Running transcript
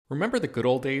Remember the good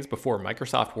old days before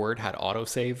Microsoft Word had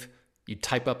autosave? You'd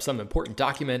type up some important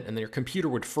document and then your computer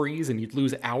would freeze and you'd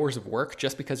lose hours of work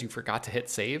just because you forgot to hit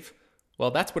save?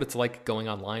 Well, that's what it's like going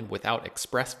online without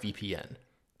ExpressVPN.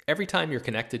 Every time you're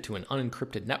connected to an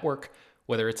unencrypted network,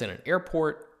 whether it's in an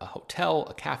airport, a hotel,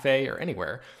 a cafe, or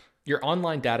anywhere, your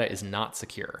online data is not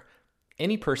secure.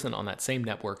 Any person on that same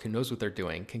network who knows what they're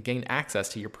doing can gain access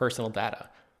to your personal data.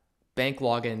 Bank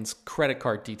logins, credit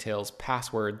card details,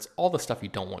 passwords, all the stuff you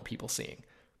don't want people seeing.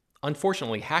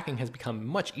 Unfortunately, hacking has become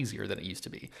much easier than it used to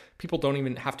be. People don't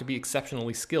even have to be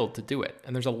exceptionally skilled to do it,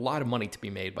 and there's a lot of money to be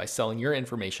made by selling your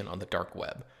information on the dark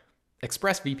web.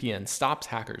 ExpressVPN stops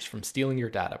hackers from stealing your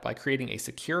data by creating a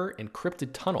secure, encrypted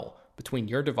tunnel between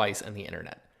your device and the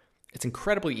internet. It's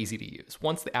incredibly easy to use.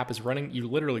 Once the app is running, you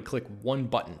literally click one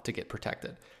button to get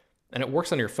protected. And it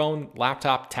works on your phone,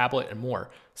 laptop, tablet, and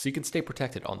more, so you can stay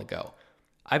protected on the go.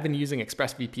 I've been using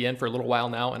ExpressVPN for a little while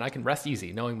now, and I can rest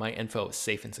easy knowing my info is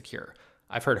safe and secure.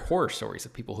 I've heard horror stories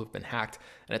of people who've been hacked,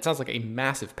 and it sounds like a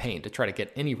massive pain to try to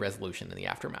get any resolution in the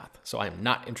aftermath, so I am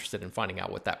not interested in finding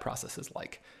out what that process is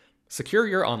like. Secure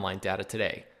your online data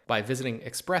today by visiting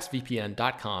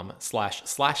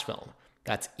expressvpn.com/film.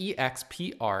 That's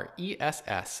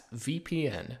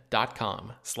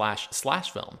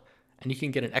expressvpn.com//film. And you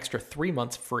can get an extra 3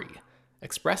 months free.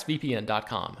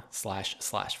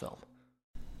 expressvpn.com//film.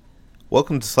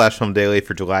 Welcome to Slash Film Daily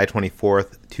for July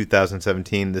 24th,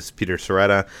 2017. This is Peter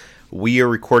Soretta. We are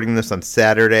recording this on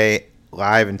Saturday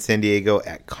live in San Diego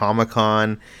at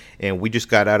Comic-Con, and we just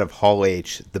got out of Hall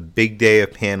H, the big day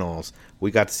of panels. We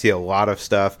got to see a lot of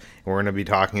stuff, and we're going to be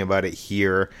talking about it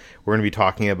here. We're going to be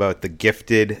talking about The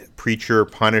Gifted, Preacher,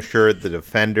 Punisher, The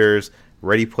Defenders,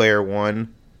 Ready Player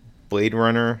One, Blade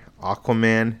Runner,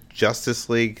 Aquaman, Justice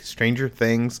League, Stranger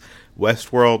Things,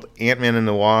 Westworld, Ant-Man and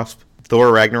the Wasp,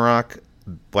 Thor Ragnarok,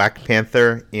 Black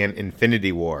Panther, and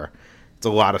Infinity War. It's a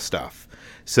lot of stuff.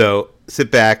 So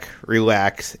sit back,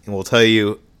 relax, and we'll tell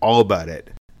you all about it.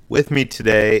 With me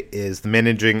today is the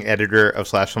managing editor of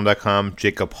SlashFilm.com,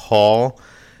 Jacob Hall,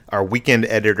 our weekend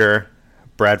editor,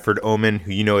 Bradford Oman,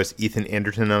 who you know as Ethan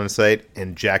Anderton on the site,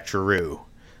 and Jack Giroux.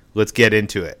 Let's get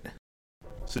into it.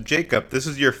 So, Jacob, this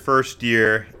is your first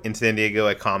year in San Diego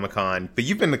at Comic-Con, but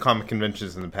you've been to comic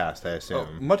conventions in the past, I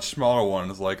assume. Much smaller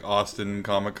ones like Austin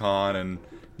Comic-Con and,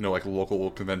 like local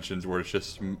conventions where it's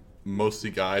just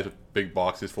mostly guys with big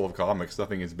boxes full of comics,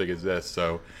 nothing as big as this.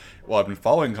 So, I've been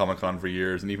following Comic-Con for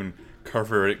years and even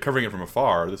covering it from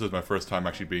afar. This was my first time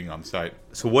actually being on site.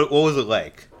 So, what was it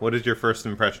like? What is your first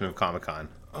impression of Comic-Con?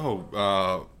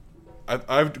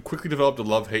 I've quickly developed a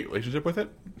love-hate relationship with it.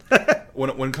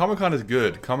 When Comic-Con is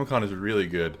good, Comic-Con is really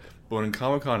good. But when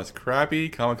Comic-Con is crappy,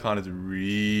 Comic-Con is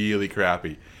really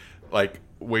crappy. Like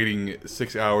waiting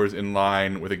 6 hours in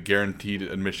line with a guaranteed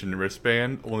admission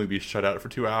wristband, only to be shut out for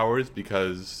 2 hours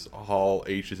because Hall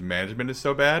H's management is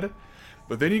so bad.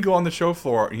 But then you go on the show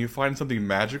floor and you find something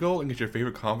magical and get your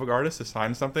favorite comic artist to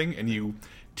sign something and you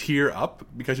tear up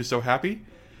because you're so happy.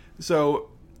 So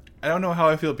I don't know how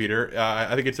I feel, Peter.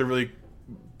 I think it's a really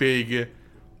big,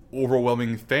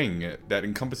 overwhelming thing that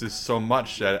encompasses so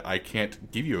much that I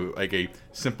can't give you like a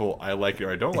simple I like it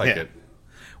or I don't like it.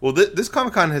 Well, this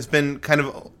Comic-Con has been kind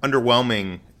of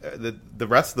underwhelming. The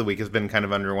rest of the week has been kind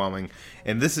of underwhelming.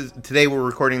 And today we're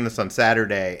recording this on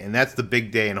Saturday, and that's the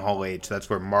big day in Hall H. That's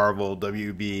where Marvel,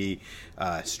 WB,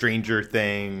 Stranger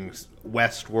Things,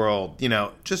 Westworld,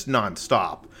 just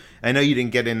nonstop. I know you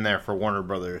didn't get in there for Warner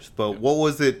Brothers, but what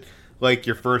was it like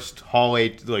your first Hall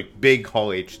H, like big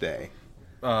Hall H day?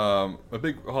 A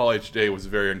big Hall H day was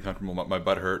very uncomfortable. My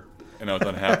butt hurt, and I was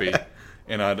unhappy,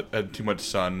 and I had too much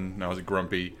sun, and I was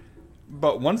grumpy.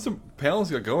 But once the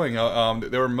panels got going,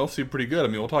 they were mostly pretty good. I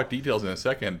mean, we'll talk details in a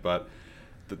second, but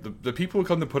the people who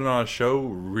come to put on a show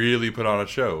really put on a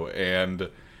show, and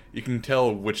you can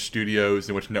tell which studios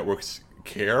and which networks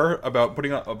care about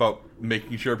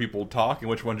making sure people talk, and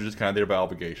which ones are just kind of there by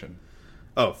obligation.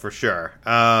 Oh, for sure.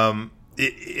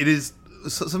 It is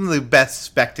some of the best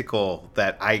spectacle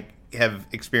that I have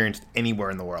experienced anywhere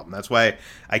in the world, and that's why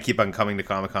I keep on coming to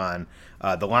Comic-Con.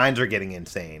 The lines are getting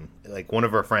insane. Like one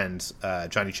of our friends,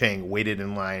 Johnny Chang, waited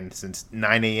in line since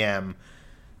 9 a.m.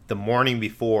 the morning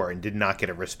before and did not get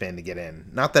a wristband to get in.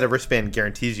 Not that a wristband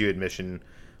guarantees you admission.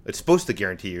 It's supposed to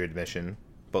guarantee you admission,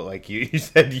 but like you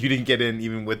said, you didn't get in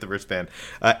even with the wristband.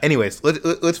 Anyways,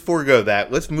 let's forego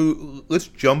that. Let's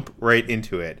jump right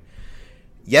into it.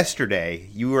 Yesterday,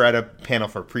 you were at a panel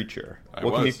for Preacher.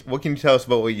 What can you tell us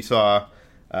about what you saw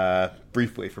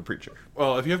briefly for Preacher?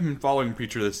 Well, if you haven't been following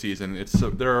Preacher this season,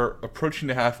 they're approaching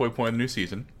the halfway point of the new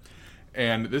season.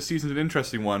 And this season's an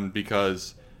interesting one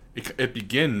because it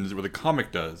begins where the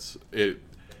comic does.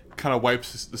 kind of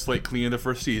wipes the slate clean in the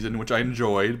first season, which I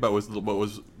enjoyed, but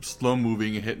was slow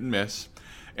moving and hit and miss.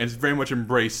 And it's very much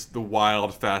embraced the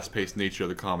wild, fast paced nature of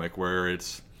the comic, where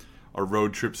it's a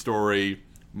road trip story,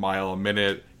 mile a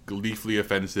minute, gleefully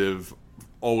offensive,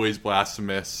 always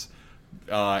blasphemous,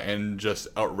 and just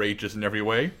outrageous in every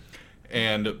way.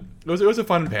 And it was a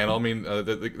fun panel. I mean,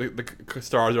 the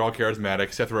stars are all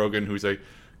charismatic. Seth Rogen, who's a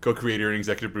co-creator and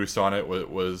executive producer on it,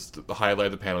 was the highlight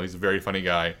of the panel. He's a very funny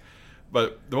guy.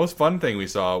 But the most fun thing we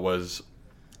saw was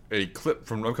a clip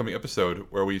from an upcoming episode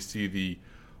where we see the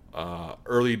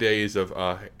early days of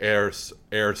Air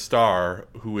Star,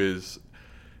 who is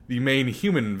the main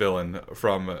human villain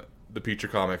from the Preacher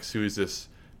comics, who is this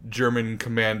German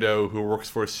commando who works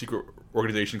for a secret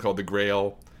organization called the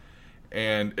Grail.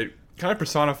 And it kind of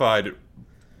personified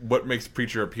what makes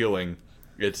Preacher appealing.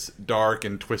 It's dark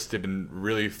and twisted and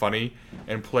really funny,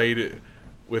 and played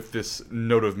with this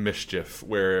note of mischief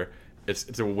where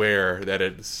it's aware that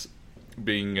it's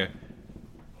being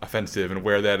offensive and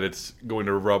aware that it's going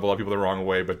to rub a lot of people the wrong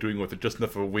way, but doing it with just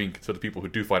enough of a wink so the people who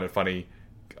do find it funny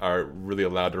are really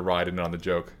allowed to ride in on the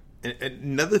joke.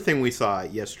 Another thing we saw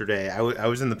yesterday, I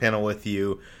was in the panel with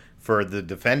you for the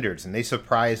Defenders, and they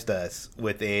surprised us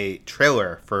with a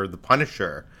trailer for The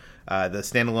Punisher. The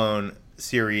standalone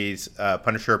series,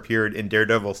 Punisher appeared in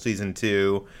Daredevil Season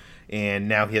 2, and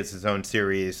now he has his own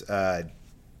series.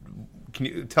 Can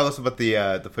you tell us about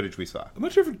the footage we saw? I'm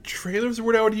not sure if trailer is the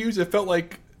word I would use. It felt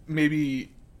like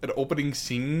maybe an opening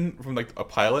scene from like a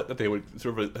pilot that they would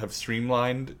sort of have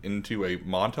streamlined into a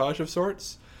montage of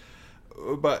sorts.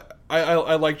 But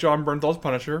I like John Bernthal's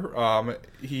Punisher.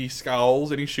 He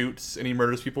scowls and he shoots and he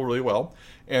murders people really well.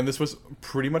 And this was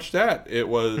pretty much that. It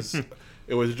was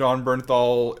it was John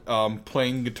Bernthal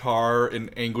playing guitar in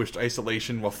anguished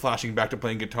isolation while flashing back to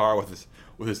playing guitar with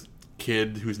his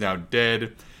kid who's now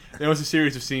dead. There was a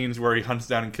series of scenes where he hunts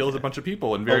down and kills a bunch of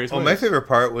people in various ways. My favorite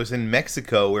part was in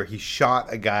Mexico where he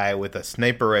shot a guy with a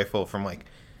sniper rifle from like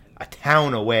a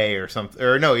town away or something.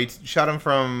 Or no, he shot him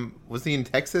from... Was he in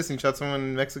Texas and shot someone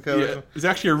in Mexico? Yeah, it was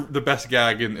actually the best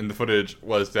gag in the footage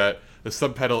was that the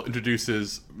subtitle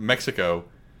introduces Mexico,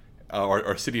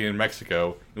 or city in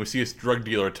Mexico, and we see this drug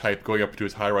dealer type going up to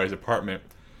his high-rise apartment.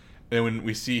 And then when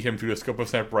we see him through the scope of a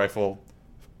sniper rifle,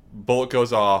 bullet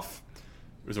goes off.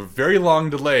 There's a very long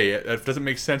delay. It doesn't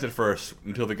make sense at first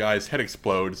until the guy's head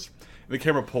explodes. And the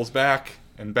camera pulls back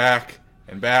and back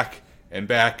and back and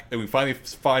back. And we finally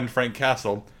find Frank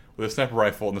Castle with a sniper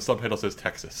rifle, and the subtitle says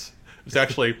Texas. It's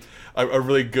actually a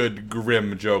really good,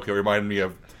 grim joke that reminded me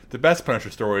of the best Punisher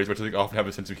stories, which I think often have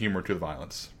a sense of humor to the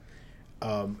violence.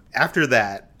 After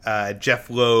that, Jeff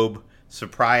Loeb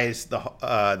surprised the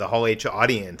Hall H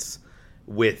audience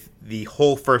with the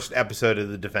whole first episode of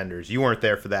The Defenders. You weren't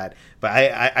there for that, but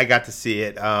I got to see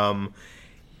it.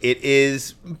 It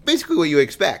is basically what you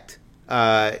expect.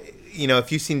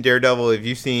 If you've seen Daredevil, if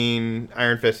you've seen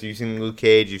Iron Fist, if you've seen Luke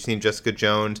Cage, you've seen Jessica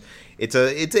Jones, it's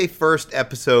a first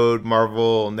episode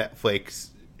Marvel Netflix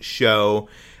show.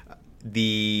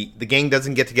 The gang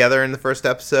doesn't get together in the first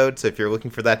episode, so if you're looking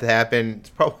for that to happen,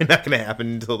 it's probably not going to happen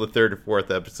until the third or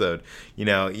fourth episode.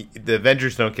 The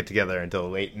Avengers don't get together until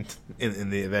late in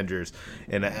the Avengers,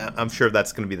 and I'm sure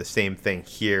that's going to be the same thing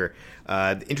here.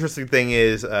 The interesting thing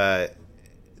is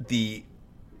the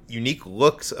unique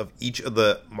looks of each of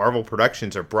the Marvel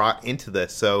productions are brought into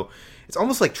this, so it's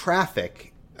almost like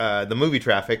Traffic, the movie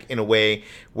Traffic, in a way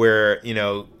where,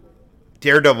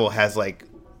 Daredevil has like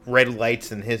red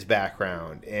lights in his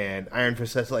background, and Iron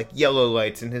Fist has like yellow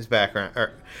lights in his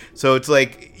background. So it's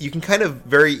like you can kind of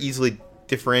very easily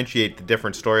differentiate the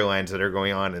different storylines that are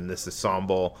going on in this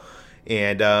ensemble.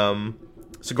 And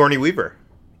Sigourney Weaver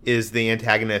is the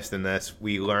antagonist in this.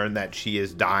 We learn that she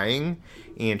is dying,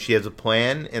 and she has a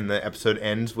plan, and the episode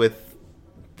ends with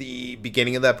the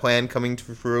beginning of that plan coming to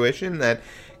fruition that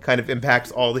kind of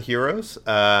impacts all the heroes.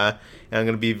 And I'm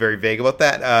going to be very vague about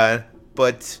that.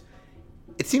 But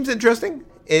it seems interesting.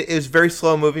 It is very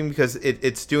slow moving because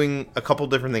it's doing a couple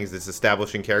different things. It's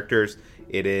establishing characters.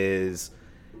 It is,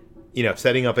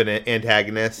 setting up an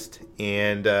antagonist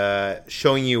and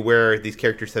showing you where these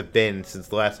characters have been since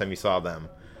the last time you saw them.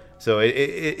 So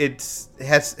it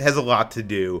has a lot to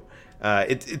do.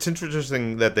 It's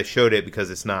interesting that they showed it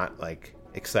because it's not like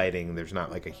exciting. There's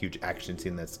not like a huge action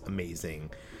scene that's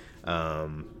amazing.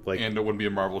 And it wouldn't be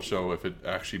a Marvel show if it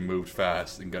actually moved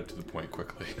fast and got to the point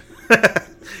quickly.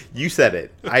 You said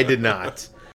it. I did not.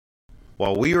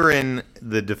 While we were in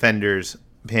the Defenders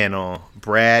panel,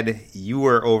 Brad, you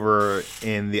were over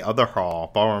in the other hall,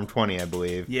 Ballroom 20, I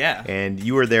believe. Yeah. And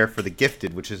you were there for The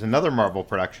Gifted, which is another Marvel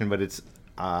production, but it's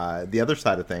the other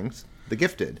side of things. The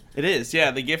Gifted. It is,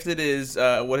 yeah. The Gifted is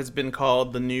what has been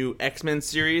called the new X-Men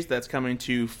series that's coming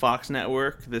to Fox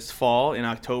Network this fall in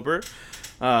October.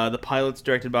 The pilot's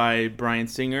directed by Bryan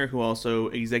Singer, who also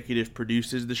executive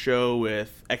produces the show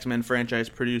with X-Men franchise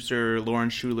producer Lauren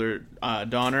Schuler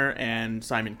Donner and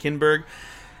Simon Kinberg.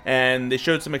 And they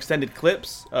showed some extended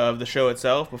clips of the show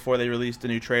itself before they released a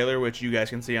new trailer, which you guys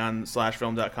can see on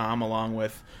slashfilm.com, along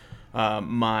with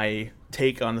my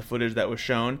take on the footage that was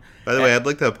shown. By the way, I'd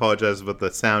like to apologize about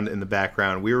the sound in the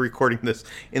background. We were recording this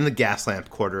in the Gaslamp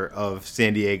Quarter of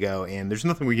San Diego, and there's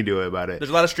nothing we can do about it. There's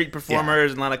a lot of street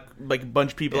performers and a lot of like a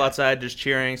bunch of people outside just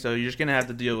cheering, so you're just gonna have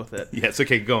to deal with it. Yes,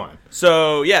 okay, go on.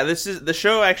 So yeah, this is the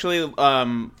show. Actually,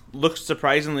 looks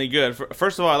surprisingly good.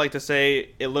 First of all, I like to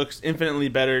say it looks infinitely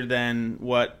better than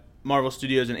what Marvel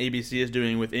Studios and ABC is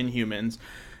doing with Inhumans.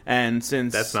 And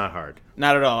since that's not hard,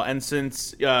 not at all. And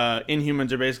since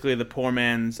Inhumans are basically the poor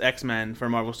man's X-Men for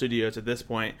Marvel Studios at this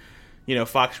point, you know,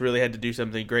 Fox really had to do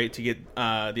something great to get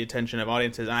the attention of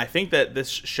audiences. And I think that this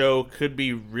show could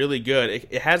be really good.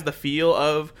 It has the feel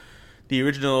of the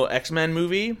original X-Men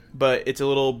movie, but it's a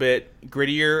little bit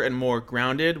grittier and more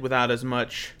grounded without as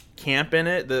much camp in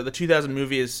it. The 2000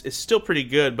 movie is still pretty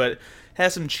good, but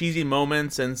has some cheesy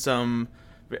moments and some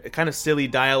kind of silly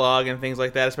dialogue and things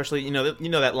like that, especially you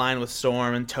know that line with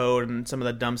Storm and Toad and some of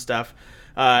the dumb stuff.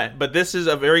 But this is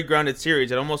a very grounded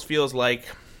series. It almost feels like,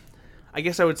 I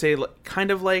guess I would say,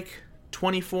 kind of like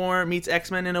 24 meets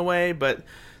X-Men in a way, but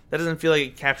that doesn't feel like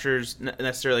it captures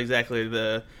necessarily exactly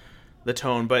the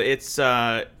tone. But it's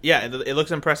it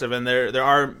looks impressive, and there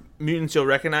are mutants you'll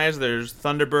recognize. There's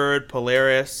Thunderbird,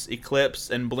 Polaris, Eclipse,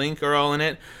 and Blink are all in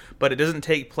it. But it doesn't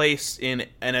take place in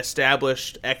an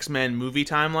established X-Men movie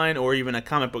timeline or even a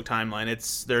comic book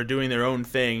timeline. They're doing their own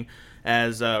thing,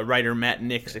 as writer Matt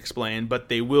Nix explained, but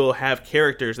they will have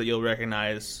characters that you'll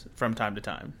recognize from time to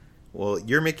time. Well,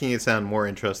 you're making it sound more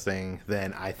interesting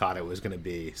than I thought it was going to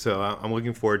be, so I'm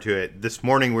looking forward to it. This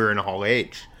morning we were in Hall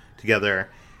H together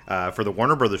for the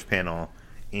Warner Brothers panel,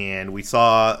 and we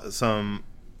saw some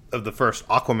of the first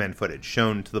Aquaman footage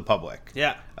shown to the public.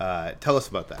 Yeah. Tell us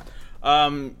about that.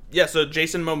 So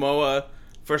Jason Momoa,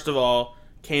 first of all,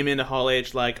 came into Hall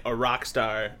H like a rock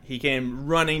star. He came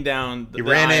running down the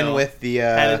ran aisle, in with the...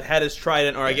 had his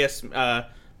trident, or I guess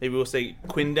maybe we'll say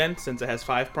quindent, since it has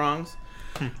 5 prongs.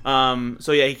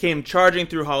 He came charging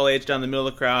through Hall H down the middle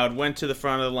of the crowd, went to the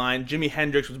front of the line. Jimi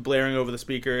Hendrix was blaring over the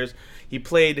speakers. He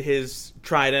played his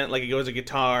trident like it was a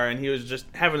guitar, and he was just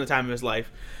having the time of his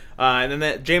life. And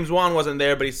then James Wan wasn't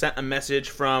there, but he sent a message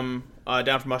from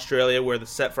down from Australia where the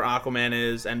set for Aquaman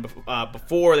is. And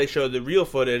before they showed the real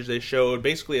footage, they showed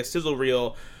basically a sizzle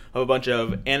reel of a bunch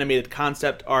of animated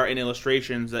concept art and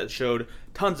illustrations that showed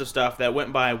tons of stuff that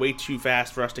went by way too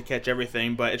fast for us to catch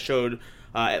everything. But it showed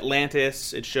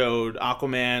Atlantis, it showed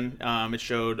Aquaman, it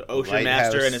showed Ocean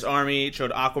Master and his army, it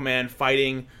showed Aquaman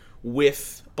fighting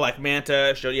with Black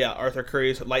Manta, it showed Arthur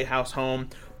Curry's lighthouse home.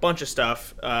 Bunch of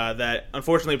stuff that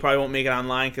unfortunately probably won't make it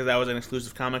online because that was an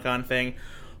exclusive Comic-Con thing,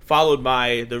 followed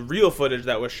by the real footage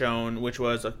that was shown, which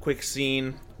was a quick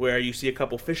scene where you see a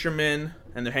couple fishermen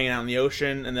and they're hanging out in the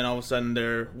ocean, and then all of a sudden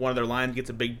one of their lines gets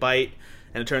a big bite,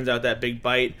 and it turns out that big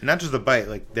bite, not just a bite,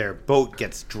 like their boat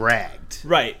gets dragged.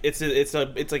 Right. It's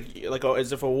like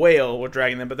as if a whale were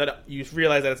dragging them, but that you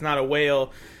realize that it's not a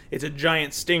whale, it's a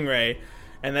giant stingray.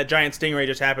 And that giant stingray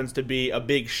just happens to be a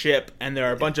big ship, and there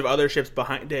are a bunch of other ships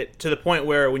behind it, to the point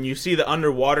where when you see the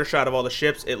underwater shot of all the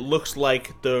ships, it looks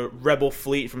like the Rebel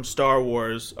fleet from Star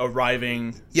Wars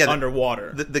arriving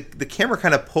underwater. The camera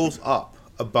kind of pulls up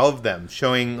above them,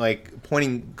 showing, like,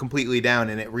 pointing completely down,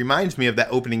 and it reminds me of that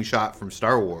opening shot from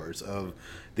Star Wars of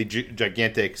the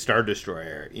gigantic Star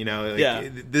Destroyer. You know,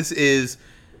 this is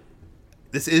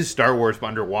Star Wars but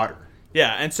underwater.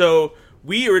 Yeah, and so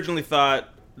we originally thought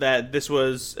that this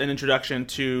was an introduction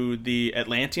to the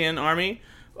Atlantean army.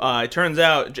 It turns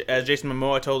out, as Jason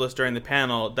Momoa told us during the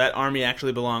panel, that army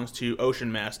actually belongs to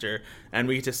Ocean Master, and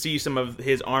we get to see some of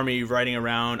his army riding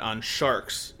around on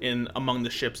sharks among the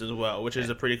ships as well, which is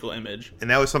a pretty cool image. And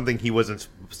that was something he wasn't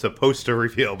supposed to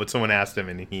reveal, but someone asked him,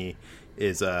 and he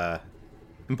is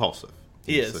impulsive.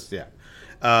 He is. Yeah.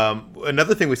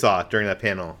 Another thing we saw during that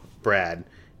panel, Brad,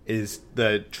 is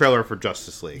the trailer for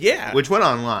Justice League. Yeah. Which went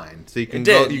online. So you can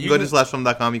go to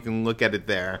slashfilm.com, you can look at it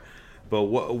there. But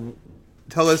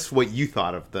tell us what you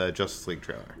thought of the Justice League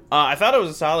trailer. I thought it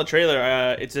was a solid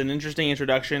trailer. It's an interesting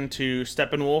introduction to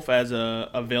Steppenwolf as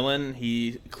a villain.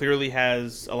 He clearly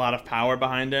has a lot of power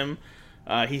behind him.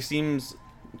 He seems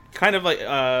kind of like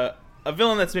a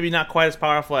villain that's maybe not quite as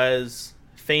powerful as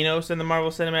Thanos in the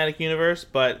Marvel Cinematic Universe,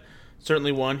 but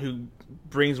certainly one who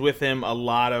brings with him a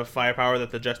lot of firepower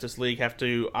that the Justice League have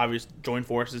to obviously join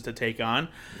forces to take on.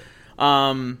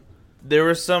 There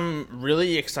was some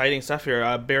really exciting stuff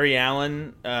here. Barry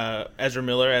Allen, Ezra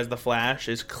Miller as the Flash,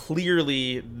 is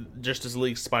clearly Justice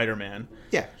League Spider-Man.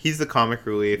 Yeah, he's the comic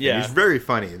relief. Yeah. And he's very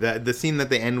funny. The scene that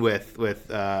they end with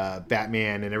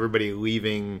Batman and everybody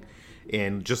leaving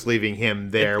and just leaving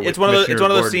him there. It's one of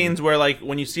those scenes where, like,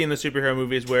 when you see in the superhero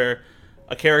movies where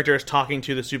a character is talking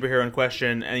to the superhero in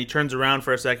question and he turns around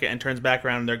for a second and turns back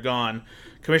around and they're gone.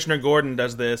 Commissioner Gordon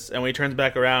does this, and when he turns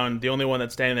back around, the only one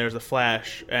that's standing there is the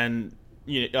Flash. And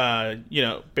we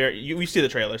see the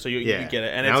trailer, so you get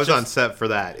it. And I was on set for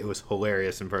that. It was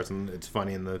hilarious in person. It's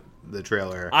funny in the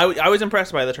trailer. I was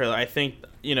impressed by the trailer. I think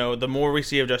the more we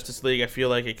see of Justice League, I feel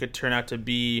like it could turn out to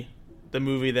be the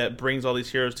movie that brings all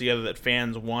these heroes together that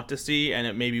fans want to see, and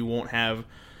it maybe won't have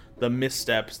the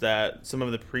missteps that some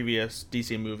of the previous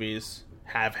DC movies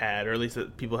have had, or at least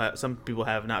that some people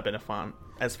have not been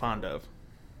as fond of.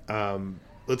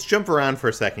 Let's jump around for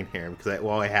a second here, because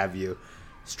while I have you,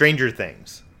 Stranger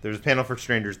Things. There's a panel for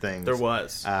Stranger Things. There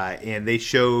was. And they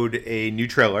showed a new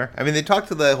trailer. I mean, they talked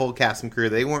to the whole cast and crew.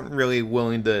 They weren't really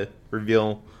willing to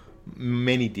reveal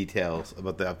many details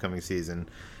about the upcoming season,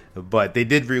 but they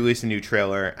did release a new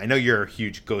trailer. I know you're a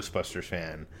huge Ghostbusters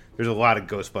fan. There's a lot of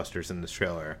Ghostbusters in this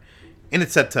trailer. And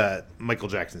it's set to Michael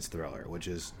Jackson's Thriller, which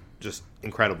is just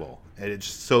incredible. And it's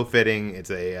just so fitting.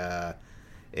 It's a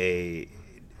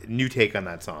new take on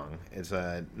that song. It's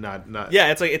not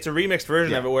it's a remixed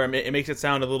version of it where it makes it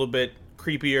sound a little bit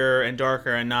creepier and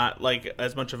darker and not like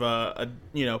as much of a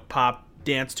pop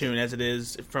dance tune as it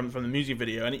is from the music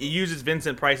video. And it uses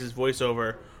Vincent Price's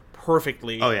voiceover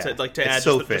perfectly to add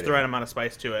just the right amount of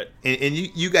spice to it. And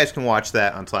you guys can watch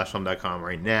that on slashfilm.com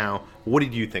right now. What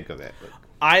did you think of it?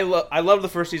 I love the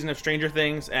first season of Stranger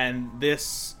Things, and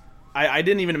this I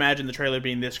didn't even imagine the trailer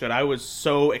being this good. I was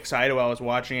so excited while I was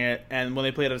watching it, and when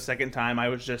they played it a second time, I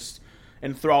was just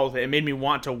enthralled with it. It made me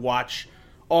want to watch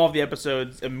all of the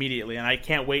episodes immediately, and I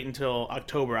can't wait until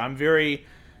October. I'm very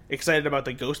excited about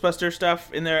the Ghostbuster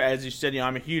stuff in there. As you said,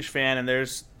 I'm a huge fan, and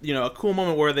there's a cool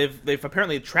moment where they've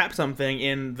apparently trapped something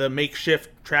in the makeshift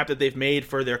trap that they've made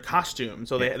for their costume.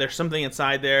 So there's something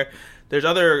inside there. There's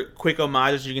other quick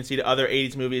homages you can see to other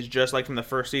 80s movies, just like from the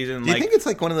first season. Do you think it's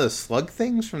like one of those slug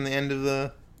things from the end of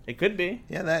the... It could be.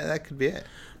 Yeah, that could be it.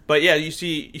 But yeah, you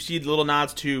see little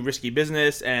nods to Risky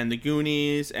Business and The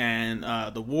Goonies and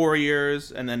The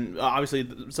Warriors, and then obviously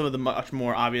some of the much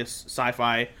more obvious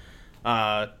sci-fi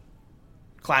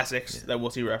classics that we'll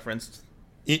see referenced.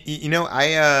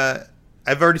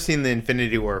 I've already seen the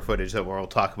Infinity War footage that we'll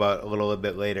talk about a little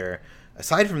bit later.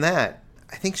 Aside from that,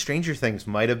 I think Stranger Things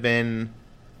might have been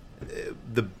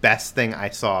the best thing I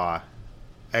saw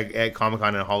at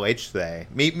Comic-Con in Hall H today.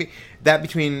 Maybe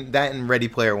between that and Ready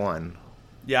Player One.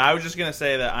 Yeah, I was just going to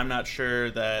say that I'm not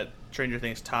sure that Stranger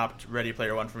Things topped Ready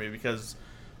Player One for me because,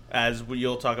 as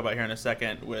you'll talk about here in a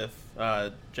second with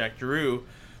Jack Giroux,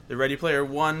 the Ready Player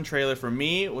One trailer for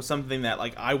me was something that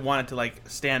I wanted to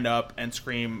stand up and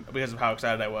scream because of how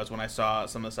excited I was when I saw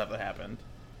some of the stuff that happened.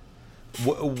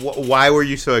 Why were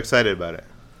you so excited about it?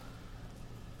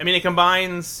 I mean, it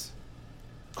combines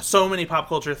so many pop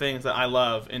culture things that I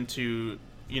love into,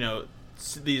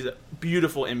 these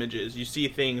beautiful images. You see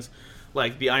things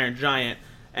like the Iron Giant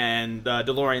and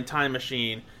DeLorean Time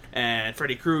Machine and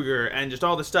Freddy Krueger and just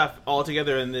all this stuff all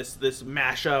together in this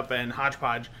mashup and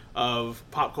hodgepodge of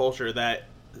pop culture that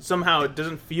somehow it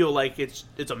doesn't feel like it's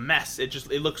a mess.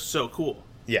 It looks so cool.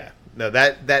 Yeah. No,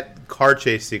 that car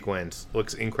chase sequence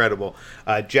looks incredible.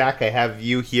 Jack, I have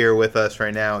you here with us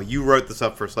right now. You wrote this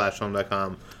up for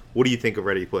slashfilm.com. What do you think of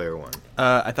Ready Player One?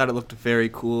 I thought it looked very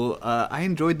cool. I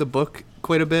enjoyed the book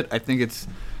quite a bit. I think it's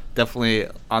definitely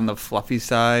on the fluffy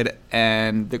side,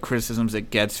 and the criticisms it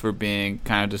gets for being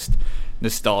kind of just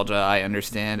nostalgia, I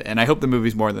understand. And I hope the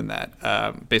movie's more than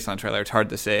that. Based on the trailer, it's hard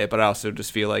to say, but I also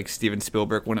just feel like Steven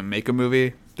Spielberg wouldn't make a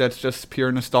movie that's just pure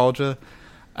nostalgia.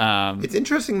 It's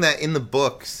interesting that in the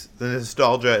books, the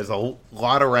nostalgia is a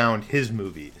lot around his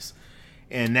movies.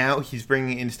 And now he's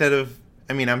bringing, instead of,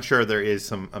 I mean, I'm sure there is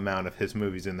some amount of his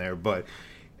movies in there, but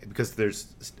because there's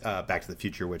Back to the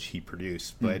Future, which he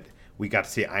produced, but we got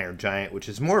to see Iron Giant, which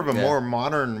is more of a more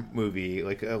modern movie.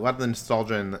 Like a lot of the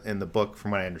nostalgia in the book,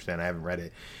 from what I understand, I haven't read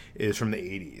it, is from the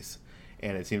 80s.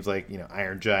 And it seems like,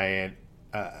 Iron Giant,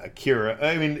 Akira,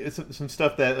 I mean, it's some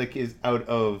stuff that is out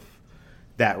of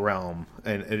that realm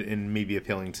and maybe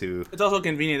appealing to... It's also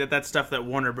convenient that's stuff that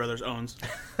Warner Brothers owns.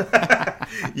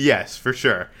 Yes, for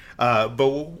sure. But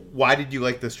why did you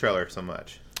like this trailer so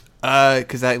much?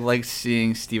 Because I like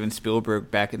seeing Steven Spielberg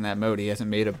back in that mode. He hasn't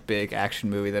made a big action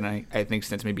movie that I think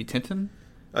since maybe Tintin.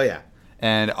 Oh yeah.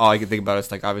 And all I can think about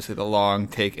is like obviously the long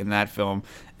take in that film.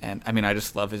 And I mean, I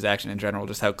just love his action in general,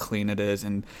 just how clean it is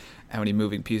and how many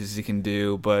moving pieces he can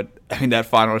do. But I mean, that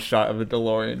final shot of a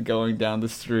DeLorean going down the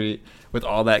street with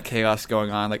all that chaos going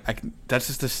on, like that's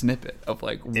just a snippet of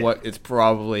like what is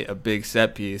probably a big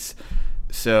set piece.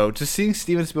 So just seeing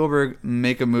Steven Spielberg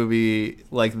make a movie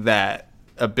like that,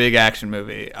 a big action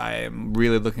movie, I am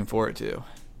really looking forward to.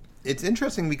 It's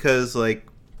interesting because, like,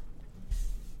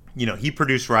 you know, he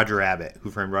produced Roger Rabbit,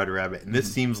 Who Framed Roger Rabbit, and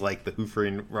this seems like the Who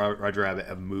Framed Roger Rabbit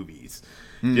of movies.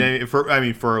 Do you know what I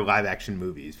mean? For live action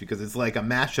movies, because it's like a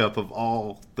mashup of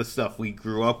all the stuff we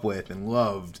grew up with and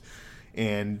loved,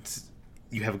 and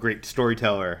you have a great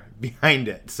storyteller behind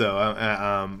it. So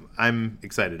I'm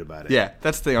excited about it. Yeah,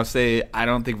 that's the thing. I'll say I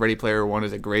don't think Ready Player One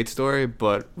is a great story,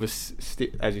 but with,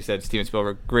 as you said, Steven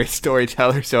Spielberg, great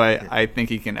storyteller, so I think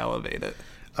he can elevate it.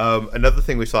 Another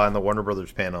thing we saw in the Warner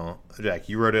Brothers panel, Jack,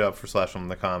 you wrote it up for Slash in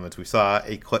the comments. We saw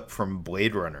a clip from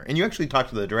Blade Runner, and you actually talked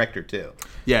to the director too.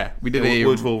 Yeah, we did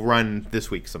which will run this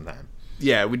week sometime.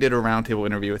 Yeah, we did a roundtable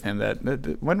interview with him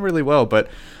that went really well, but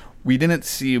we didn't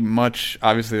see much.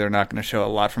 Obviously, they're not going to show a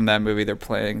lot from that movie. They're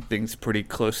playing things pretty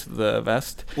close to the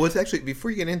vest. Well, it's actually,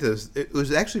 before you get into this, it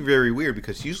was actually very weird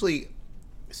because usually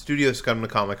studios come to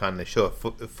Comic-Con and they show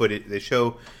footage, they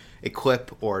show a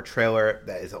clip or a trailer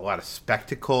that is a lot of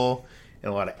spectacle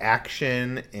and a lot of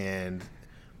action, and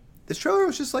this trailer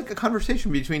was just like a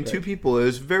conversation between two people. It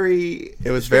was very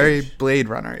Blade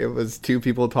Runner. It was two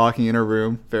people talking in a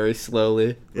room very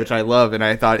slowly, which I love, and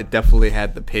I thought it definitely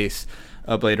had the pace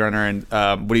of Blade Runner.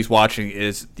 And what he's watching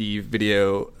is the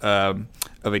video of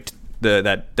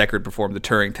that Deckard performed the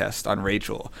Turing test on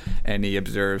Rachel, and he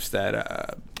observes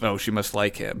that she must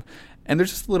like him. And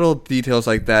there's just little details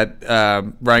like that.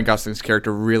 Ryan Gosling's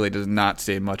character really does not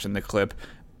say much in the clip,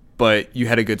 but you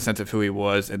had a good sense of who he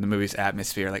was and the movie's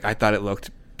atmosphere. Like, I thought it looked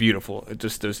beautiful.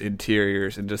 Just those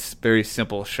interiors and just very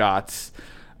simple shots.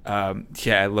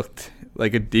 It looked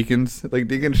like a Deacon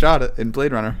shot in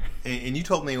Blade Runner. And you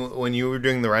told me when you were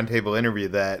doing the roundtable interview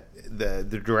that the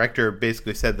director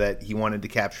basically said that he wanted to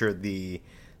capture the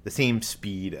same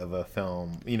speed of a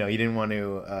film. You know, he didn't want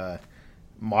to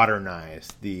modernize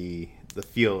the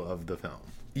feel of the film.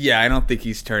 Yeah, I don't think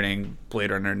he's turning Blade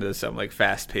Runner into some like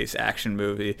fast-paced action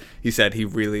movie. He said he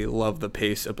really loved the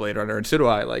pace of Blade Runner, and so do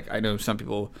I. Like, I know some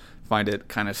people find it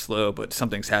kind of slow, but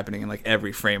something's happening in like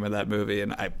every frame of that movie,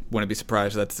 and I wouldn't be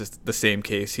surprised if that's just the same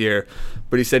case here.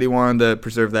 But he said he wanted to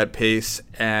preserve that pace,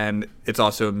 and it's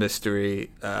also a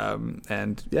mystery.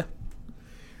 And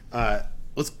yeah,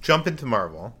 let's jump into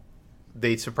Marvel.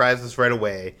 They surprised us right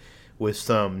away with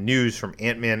some news from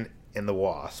Ant-Man and the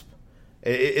Wasp.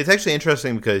 It's actually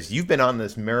interesting because you've been on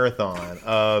this marathon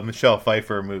of Michelle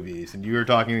Pfeiffer movies, and you're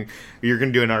going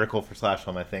to do an article for Slash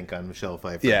Film, I think, on Michelle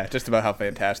Pfeiffer. Yeah, just about how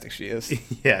fantastic she is.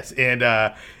 Yes, and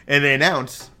they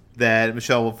announced that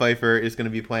Michelle Pfeiffer is going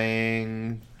to be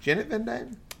playing Janet Van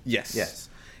Dyne. Yes.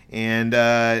 And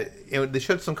they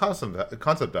showed some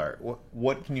concept art.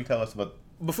 What can you tell us about?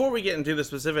 Before we get into the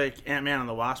specific Ant-Man and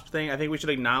the Wasp thing, I think we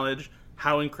should acknowledge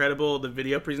how incredible the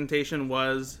video presentation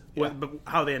was,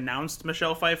 how they announced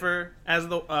Michelle Pfeiffer as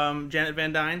the Janet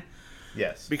Van Dyne.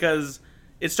 Yes. Because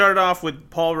it started off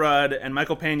with Paul Rudd and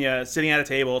Michael Pena sitting at a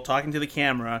table talking to the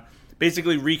camera,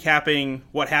 basically recapping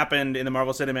what happened in the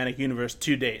Marvel Cinematic Universe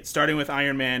to date, starting with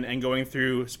Iron Man and going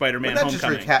through Spider-Man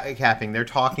Homecoming. Not just recapping, they're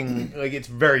talking, like, it's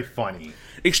very funny.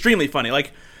 Extremely funny,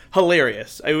 like,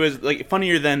 hilarious. It was, like,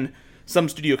 funnier than some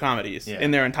studio comedies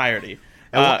in their entirety.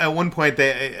 At one point,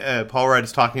 Paul Rudd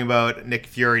is talking about Nick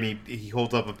Fury, and he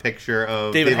holds up a picture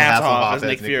of David Hasselhoff as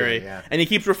Nick Fury. Yeah. And he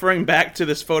keeps referring back to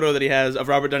this photo that he has of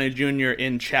Robert Downey Jr.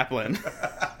 in Chaplin.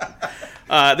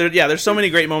 There's so many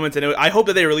great moments, and I hope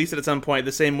that they release it at some point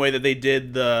the same way that they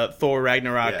did the Thor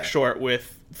Ragnarok short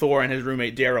with Thor and his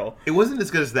roommate Daryl. It wasn't as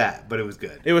good as that, but it was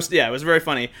good. It was very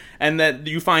funny. And that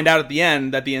you find out at the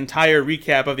end that the entire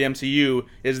recap of the MCU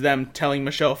is them telling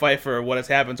Michelle Pfeiffer what has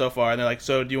happened so far. And they're like,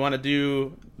 so do you want to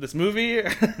do this movie?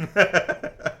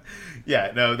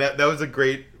 Yeah, no, that was a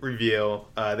great reveal.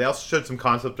 They also showed some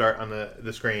concept art on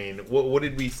the screen. What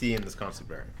did we see in this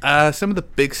concept art? Some of the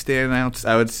big standouts,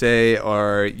 I would say,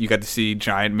 are you got to see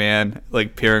Giant Man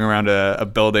like peering around a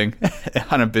building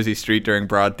on a busy street during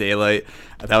broad daylight.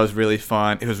 That was really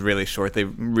fun. It was really short. They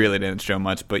really didn't show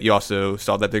much, but you also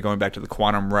saw that they're going back to the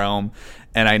quantum realm.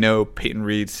 And I know Peyton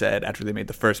Reed said after they made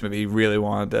the first movie, he really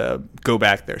wanted to go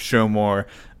back there, show more,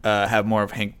 have more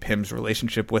of Hank Pym's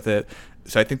relationship with it.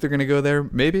 So I think they're going to go there,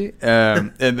 maybe.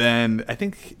 And then I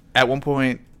think at one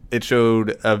point it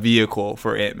showed a vehicle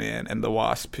for Ant-Man and the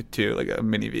Wasp too, like a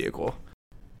mini vehicle.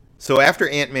 So after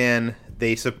Ant-Man,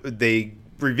 they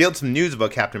revealed some news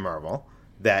about Captain Marvel,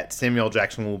 that Samuel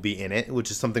Jackson will be in it,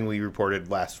 which is something we reported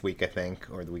last week, I think,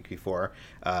 or the week before.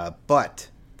 But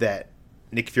that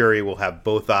Nick Fury will have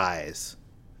both eyes,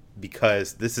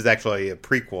 because this is actually a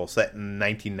prequel set in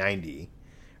 1990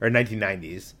 or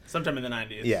 1990s. Sometime in the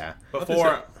 90s. Yeah. Before.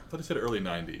 I thought they said early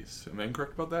 90s. Am I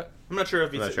incorrect about that? I'm not sure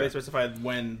if not sure. they specified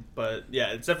when, but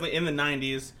yeah, it's definitely in the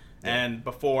 90s and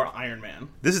before Iron Man.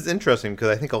 This is interesting because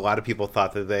I think a lot of people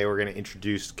thought that they were going to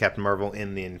introduce Captain Marvel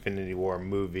in the Infinity War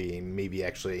movie. Maybe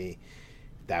actually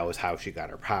that was how she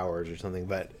got her powers or something,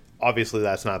 but obviously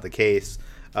that's not the case.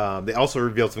 They also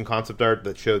revealed some concept art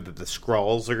that showed that the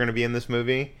Skrulls are going to be in this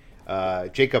movie.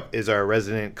 Jacob is our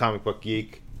resident comic book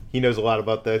geek. He knows a lot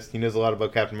about this. He knows a lot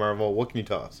about Captain Marvel. What can you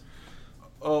tell us?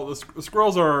 Oh, the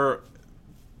Skrulls are...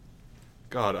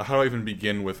 God, how do I even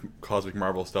begin with Cosmic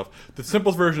Marvel stuff? The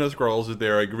simplest version of Skrulls is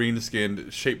they're a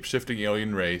green-skinned, shape-shifting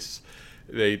alien race.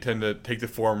 They tend to take the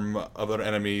form of their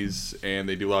enemies, and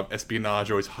they do a lot of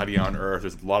espionage, always hiding on Earth.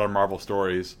 There's a lot of Marvel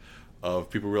stories of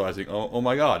people realizing, oh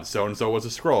my God, so-and-so was a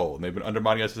Skrull, and they've been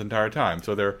undermining us this entire time.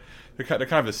 So they're kind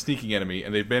of a sneaking enemy,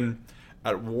 and they've been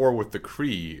at war with the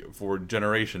Kree for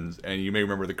generations. And you may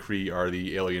remember the Kree are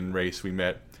the alien race we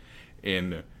met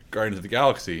in Guardians of the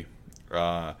Galaxy.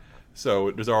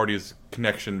 So there's already this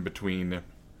connection between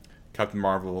Captain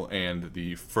Marvel and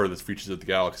the furthest reaches of the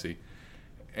galaxy.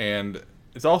 And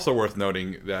it's also worth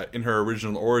noting that in her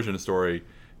original origin story,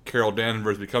 Carol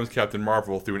Danvers becomes Captain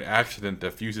Marvel through an accident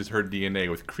that fuses her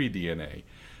DNA with Kree DNA.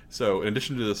 So in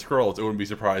addition to the Skrulls, it wouldn't be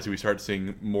surprised if we start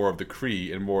seeing more of the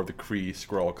Kree and more of the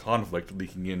Kree-Skrull conflict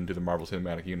leaking into the Marvel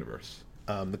Cinematic Universe.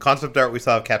 The concept art we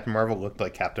saw of Captain Marvel looked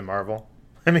like Captain Marvel.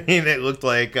 I mean, it looked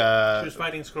like... She was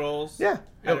fighting Skrulls. Yeah.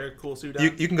 Had her cool suit on.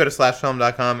 You can go to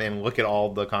slashfilm.com and look at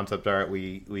all the concept art.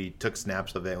 We took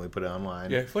snaps of it and we put it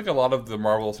online. Yeah, I feel like a lot of the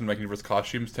Marvel Cinematic Universe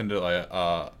costumes tend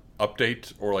to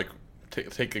update or like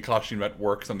take a costume that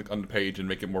works on the page and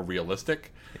make it more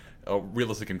realistic.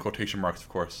 Realistic in quotation marks, of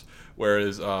course.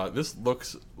 Whereas this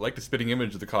looks like the spitting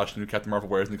image of the costume Captain Marvel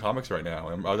wears in the comics right now.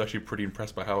 And I was actually pretty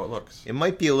impressed by how it looks. It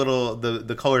might be a little...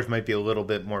 The colors might be a little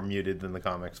bit more muted than the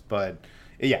comics, but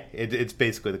yeah, it's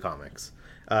basically the comics.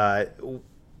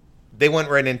 They went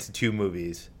right into two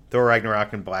movies, Thor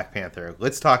Ragnarok and Black Panther.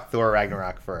 Let's talk Thor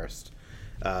Ragnarok first.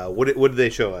 What did they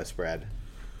show us, Brad?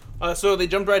 So they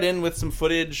jumped right in with some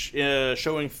footage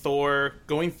showing Thor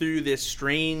going through this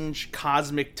strange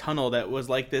cosmic tunnel that was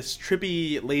like this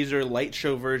trippy laser light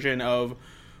show version of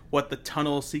what the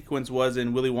tunnel sequence was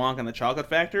in Willy Wonka and the Chocolate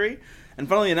Factory. And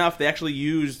funnily enough, they actually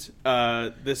used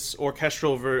this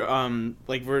orchestral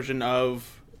version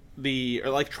of the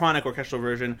electronic orchestral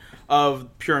version of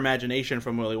Pure Imagination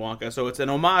from Willy Wonka. So it's an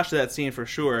homage to that scene for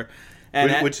sure.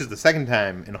 And which is the second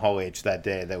time in Hall H that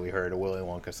day that we heard a Willy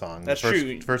Wonka song. That's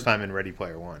true. First time in Ready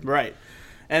Player One. Right.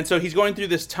 And so he's going through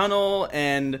this tunnel,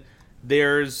 and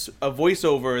there's a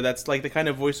voiceover that's like the kind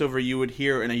of voiceover you would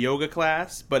hear in a yoga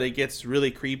class, but it gets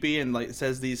really creepy and like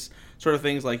says these sort of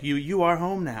things like, you are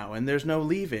home now, and there's no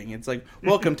leaving. It's like,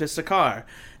 welcome to Sakaar.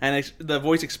 And the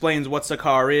voice explains what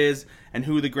Sakaar is and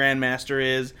who the Grandmaster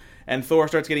is. And Thor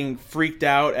starts getting freaked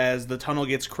out as the tunnel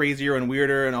gets crazier and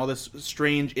weirder, and all this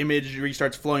strange imagery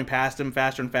starts flowing past him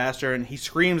faster and faster, and he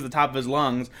screams at the top of his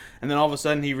lungs, and then all of a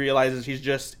sudden he realizes he's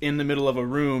just in the middle of a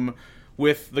room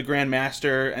with the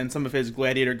Grandmaster and some of his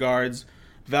gladiator guards,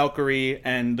 Valkyrie,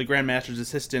 and the Grandmaster's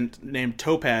assistant named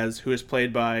Topaz, who is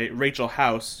played by Rachel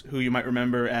House, who you might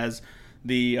remember as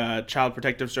the Child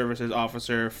Protective Services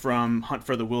officer from Hunt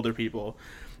for the Wilder People.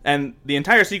 And the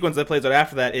entire sequence that plays out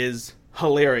after that is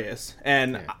hilarious,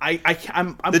 and yeah.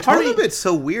 I'm the tone of it's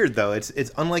so weird though. It's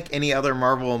unlike any other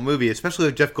Marvel movie, especially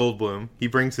with Jeff Goldblum. He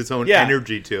brings his own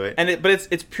energy to it, and but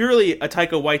it's purely a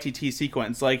Taika Waititi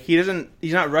sequence. Like he's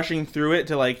not rushing through it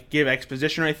to like give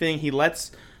exposition or anything. He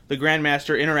lets the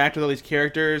Grandmaster interact with all these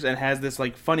characters and has this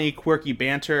like funny, quirky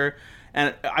banter.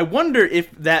 And I wonder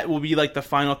if that will be like the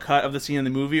final cut of the scene in the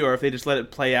movie, or if they just let it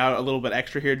play out a little bit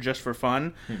extra here just for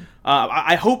fun.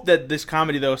 I hope that this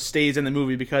comedy, though, stays in the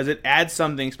movie because it adds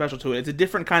something special to it. It's a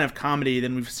different kind of comedy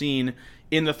than we've seen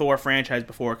in the Thor franchise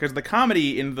before, because the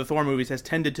comedy in the Thor movies has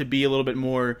tended to be a little bit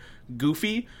more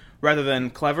goofy rather than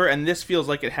clever, and this feels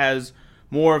like it has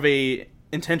more of a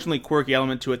intentionally quirky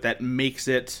element to it that makes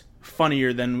it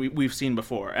funnier than we've seen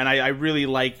before. And I really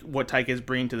like what Taika is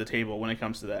bringing to the table when it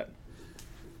comes to that.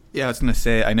 Yeah, I was going to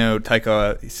say, I know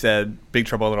Taika said Big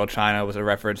Trouble in Little China was a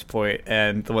reference point,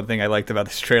 and the one thing I liked about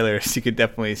this trailer is you could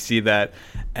definitely see that.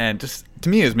 And just, to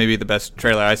me, it was maybe the best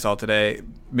trailer I saw today,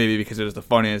 maybe because it was the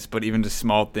funniest, but even just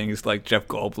small things like Jeff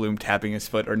Goldblum tapping his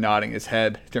foot or nodding his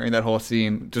head during that whole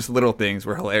scene, just little things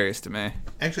were hilarious to me.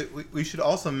 Actually, we should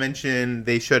also mention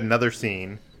they showed another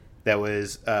scene that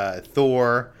was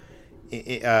Thor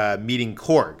meeting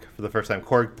Korg for the first time.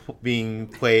 Korg being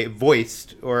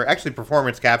voiced, or actually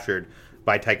performance captured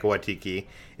by Taika Waititi.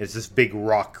 It's this big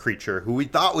rock creature who we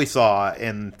thought we saw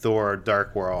in Thor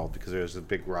Dark World because there was a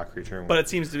big rock creature. But it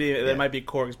seems to be that it might be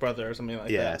Korg's brother or something like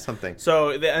that. Yeah, something.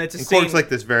 So and it's a and scene. Korg's like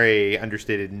this very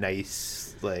understated,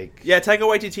 nice, like... Yeah, Taika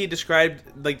Waititi described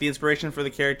like the inspiration for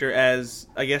the character as,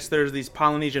 I guess there's these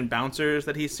Polynesian bouncers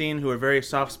that he's seen who are very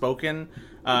soft-spoken,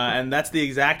 and that's the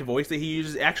exact voice that he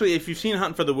uses. Actually, if you've seen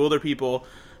Hunt for the Wilder People,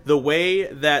 the way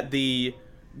that the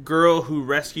girl who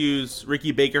rescues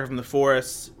Ricky Baker from the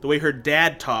forest, the way her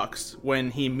dad talks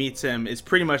when he meets him is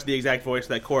pretty much the exact voice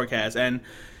that Korg has, and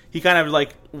he kind of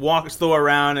like walks Thor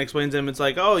around and explains to him, it's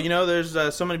like, oh, you know, there's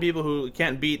so many people who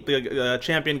can't beat the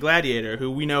champion gladiator,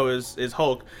 who we know is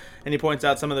Hulk, and he points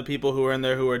out some of the people who are in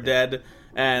there who are dead,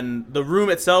 and the room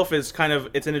itself is kind of,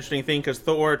 it's an interesting thing because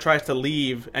Thor tries to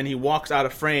leave and he walks out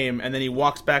of frame and then he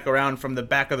walks back around from the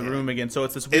back of the room again, so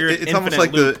it's this weird it's infinite almost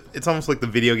like loop. it's almost like the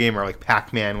video game or like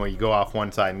Pac-Man where you go off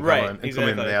one side and, Right, come in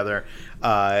exactly. the other.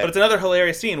 But it's another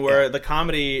hilarious scene where the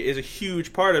comedy is a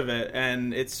huge part of it,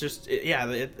 and it's just,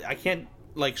 I can't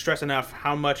like stress enough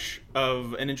how much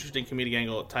of an interesting comedic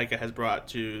angle Taika has brought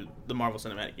to the Marvel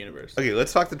Cinematic Universe. Okay,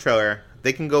 let's talk the trailer.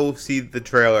 They can go see the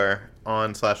trailer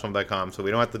on slashfilm.com, so we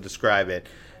don't have to describe it.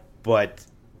 But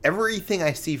everything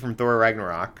I see from Thor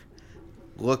Ragnarok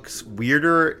looks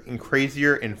weirder and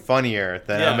crazier and funnier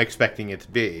than I'm expecting it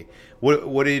to be.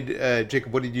 What did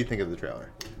Jacob? What did you think of the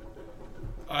trailer?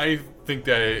 I think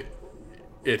that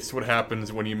it's what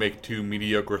happens when you make two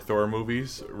mediocre Thor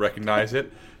movies, recognize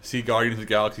it, see Guardians of the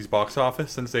Galaxy's box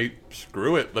office, and say,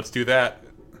 screw it, let's do that.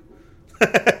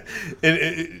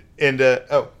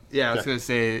 Yeah, I was going to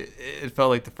say, it felt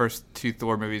like the first two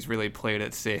Thor movies really played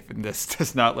it safe, and this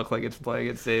does not look like it's playing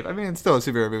it safe. I mean, it's still a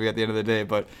superhero movie at the end of the day,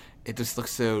 but it just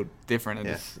looks so different.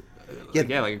 And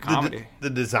like a comedy. The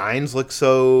designs look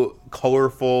so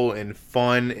colorful and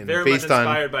fun and Very based much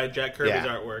inspired by Jack Kirby's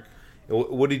artwork.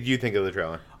 What did you think of the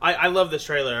trailer? I love this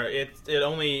trailer. It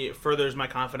only furthers my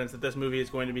confidence that this movie is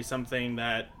going to be something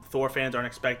that Thor fans aren't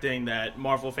expecting, that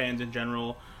Marvel fans in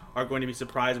general are going to be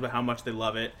surprised by how much they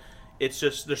love it. It's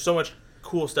just, there's so much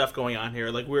cool stuff going on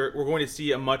here. Like, we're going to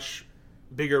see a much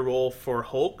bigger role for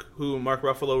Hulk, who Mark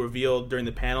Ruffalo revealed during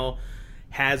the panel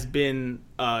has been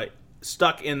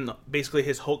stuck in basically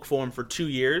his Hulk form for 2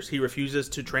 years. He refuses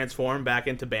to transform back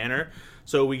into Banner.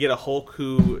 So we get a Hulk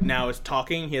who now is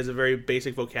talking. He has a very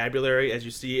basic vocabulary, as you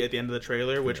see at the end of the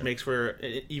trailer, which makes for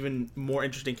even more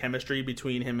interesting chemistry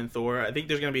between him and Thor. I think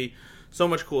there's going to be so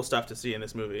much cool stuff to see in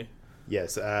this movie.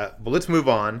 Yes, but let's move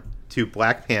on to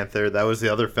Black Panther. That was the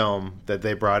other film that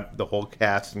they brought the whole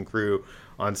cast and crew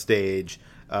on stage.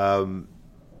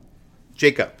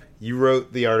 Jacob, you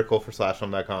wrote the article for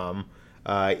slashfilm.com,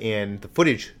 and the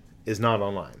footage is not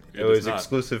online. It was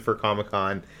exclusive for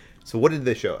Comic-Con. So what did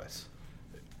they show us?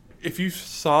 If you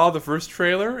saw the first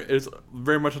trailer, it's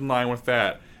very much in line with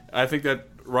that. I think that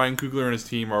Ryan Coogler and his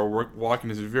team are walking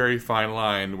this very fine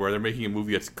line where they're making a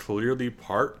movie that's clearly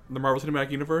part of the Marvel Cinematic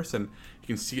Universe, and you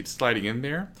can see it sliding in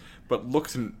there, but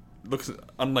looks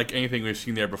unlike anything we've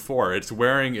seen there before. It's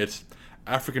wearing its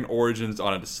African origins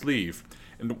on its sleeve.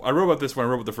 And I wrote about this when I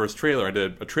wrote about the first trailer. I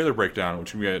did a trailer breakdown,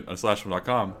 which can be on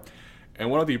slashfilm.com. And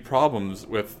one of the problems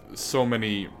with so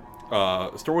many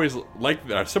stories like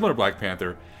that, similar to Black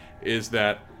Panther, is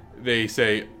that they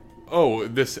say, oh,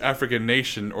 this African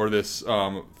nation or this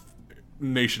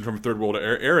nation from a third world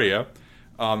area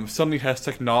suddenly has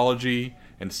technology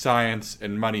and science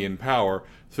and money and power,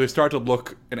 so they start to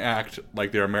look and act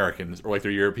like they're Americans or like they're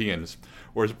Europeans.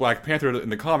 Whereas Black Panther in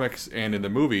the comics and in the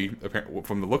movie,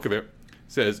 from the look of it,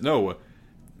 says, no,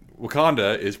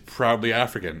 Wakanda is proudly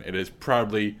African. It is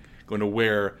proudly going to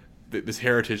wear this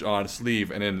heritage on its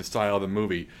sleeve and in the style of the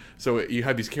movie. So you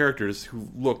have these characters who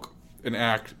look and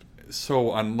act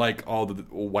so unlike all the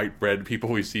white bread people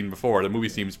we've seen before. The movie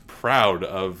seems proud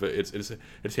of its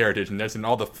heritage, and that's in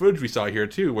all the footage we saw here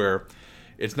too, where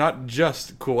it's not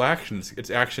just cool actions, it's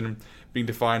action being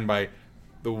defined by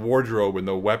the wardrobe and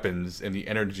the weapons and the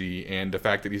energy and the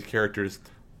fact that these characters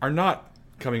are not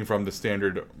coming from the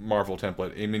standard Marvel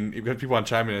template. I mean, people want to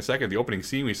chime in a second. The opening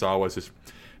scene we saw was this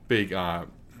big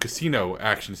casino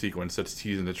action sequence that's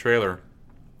teased in the trailer,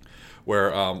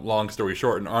 where, long story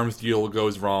short, an arms deal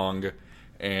goes wrong,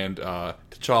 and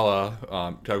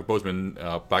T'Challa, Chadwick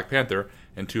Boseman, Black Panther,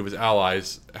 and two of his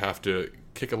allies have to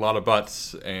kick a lot of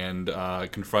butts and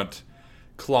confront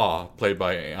Claw, played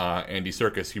by Andy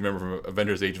Serkis. You remember from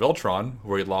Avengers: Age of Ultron,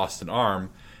 where he lost an arm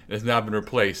and has now been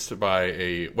replaced by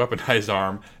a weaponized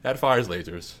arm that fires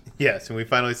lasers. Yes, and we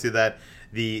finally see that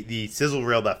the sizzle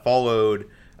reel that followed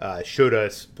showed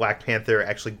us Black Panther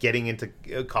actually getting into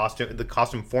a costume. The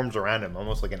costume forms around him,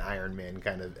 almost like an Iron Man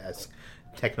kind of esque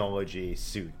technology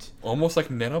suit. Almost like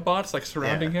nanobots, like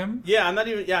surrounding him. Yeah, I'm not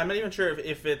even sure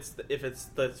if it's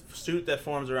the suit that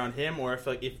forms around him, or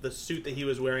if the suit that he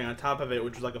was wearing on top of it,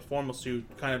 which was like a formal suit,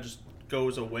 kind of just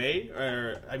goes away.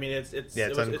 Or I mean, it's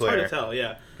unclear. It's hard to tell.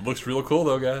 Yeah, It looks real cool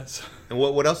though, guys. And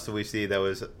what else did we see that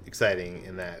was exciting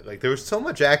in that? Like, there was so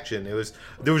much action. There was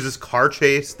this car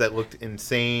chase that looked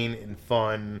insane and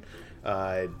fun.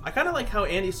 I kind of like how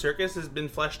Andy Serkis has been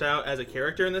fleshed out as a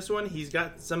character in this one. He's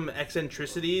got some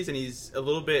eccentricities, and he's a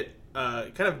little bit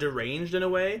kind of deranged in a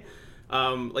way.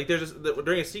 Like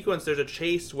during a sequence, there's a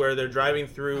chase where they're driving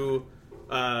through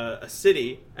a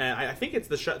city, and I think it's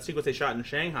the sequence they shot in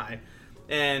Shanghai.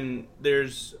 And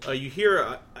there's you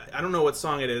hear I don't know what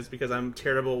song it is because I'm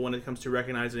terrible when it comes to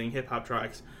recognizing hip hop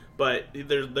tracks. But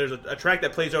there's a track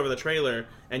that plays over the trailer,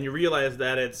 and you realize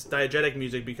that it's diegetic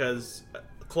music because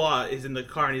Claw is in the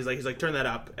car, and he's like turn that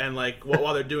up, and like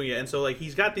while they're doing it, and so like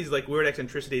he's got these like weird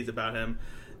eccentricities about him.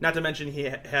 Not to mention he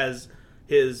has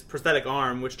his prosthetic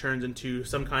arm, which turns into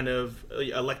some kind of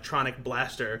electronic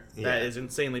blaster that is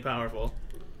insanely powerful.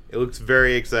 It looks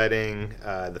very exciting.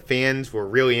 The fans were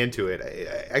really into it.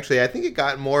 I think it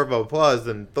got more of applause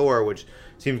than Thor, which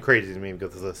seemed crazy to me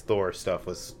because the Thor stuff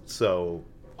was so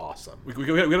awesome. We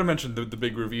got to mention the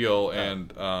big reveal,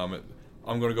 and I'm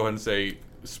going to go ahead and say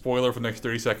spoiler for the next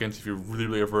 30 seconds if you're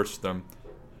really averse to them.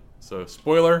 So,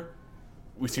 spoiler,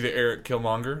 we see that Eric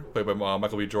Killmonger, played by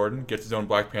Michael B. Jordan, gets his own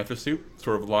Black Panther suit,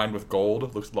 sort of lined with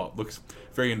gold. Looks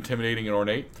very intimidating and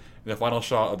ornate. And the final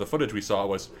shot of the footage we saw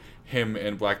was him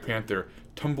and Black Panther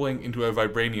tumbling into a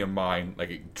vibranium mine,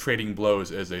 like trading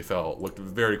blows as they fell. It looked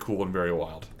very cool and very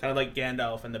wild. Kind of like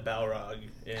Gandalf and the Balrog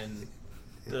in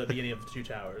the beginning of the Two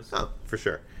Towers. Oh, for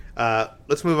sure.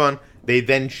 Let's move on. They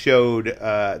then showed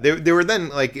they were then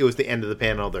like it was the end of the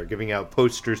panel. They're giving out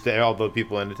posters to all the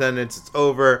people in attendance. It's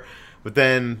over. But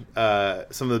then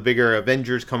some of the bigger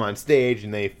Avengers come on stage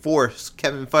and they force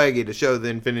Kevin Feige to show the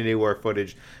Infinity War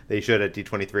footage they showed at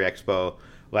D23 Expo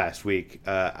last week.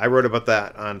 I wrote about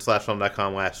that on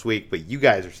slashfilm.com last week, but you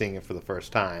guys are seeing it for the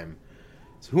first time.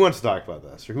 So who wants to talk about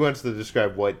this? Or who wants to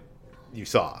describe what you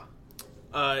saw?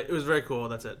 It was very cool.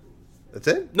 That's it. That's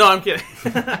it? No, I'm kidding.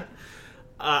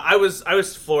 I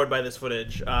was floored by this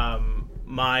footage.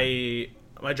 My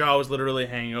jaw was literally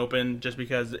hanging open just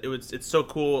because it's so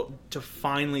cool to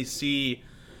finally see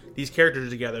these characters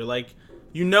together. Like,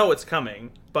 you know it's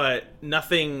coming, but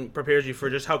nothing prepares you for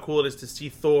just how cool it is to see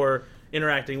Thor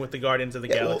interacting with the Guardians of the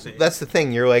Galaxy. Well, that's the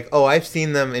thing. You're like, oh, I've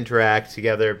seen them interact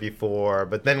together before,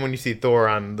 but then when you see Thor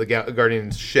on the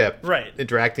Guardians ship, right,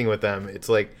 interacting with them, it's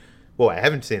like, whoa, I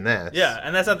haven't seen that. Yeah,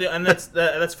 and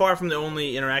that's far from the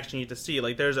only interaction you get to see.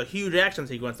 Like, there's a huge action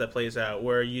sequence that plays out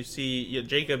where you see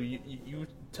Jacob. You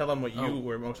tell them what you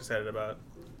were most excited about.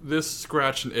 This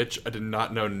scratch and itch I did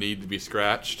not know needed to be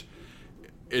scratched.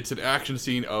 It's an action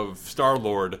scene of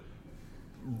Star-Lord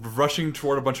rushing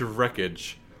toward a bunch of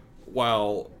wreckage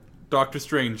while Doctor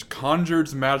Strange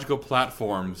conjures magical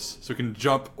platforms so he can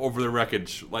jump over the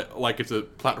wreckage like it's a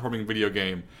platforming video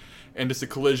game. And just a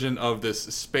collision of this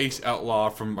space outlaw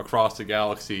from across the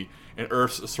galaxy and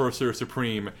Earth's Sorcerer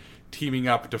Supreme teaming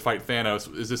up to fight Thanos.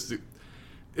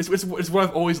 It's what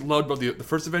I've always loved about the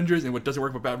first Avengers, and what doesn't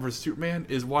work about Batman vs. Superman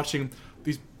is watching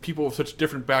these people with such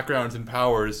different backgrounds and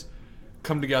powers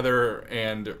come together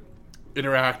and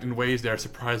interact in ways that are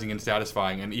surprising and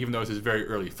satisfying. And even though this is very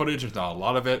early footage, there's not a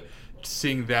lot of it,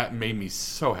 seeing that made me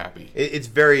so happy. It's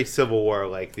very Civil War,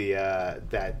 like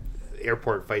that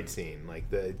airport fight scene, like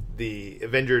the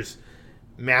Avengers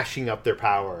mashing up their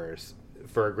powers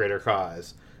for a greater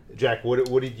cause. Jack,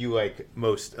 what did you like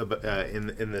most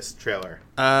in this trailer?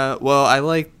 Well, I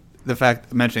like the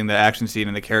fact mentioning the action scene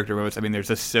and the character moments. I mean, there's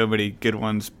just so many good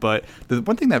ones, but the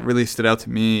one thing that really stood out to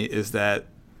me is that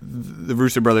the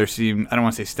Russo brothers seem, I don't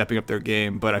want to say stepping up their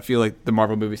game, but I feel like the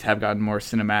Marvel movies have gotten more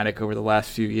cinematic over the last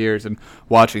few years, and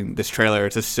watching this trailer,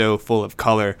 it's just so full of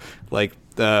color, like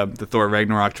the Thor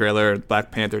Ragnarok trailer,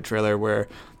 Black Panther trailer, where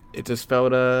it just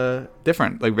felt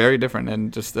different, like very different,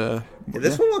 and just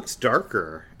this one looks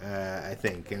darker, I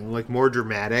think, and like more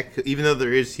dramatic, even though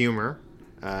there is humor.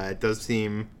 This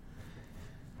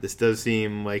does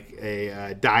seem like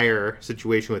a dire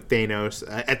situation with Thanos.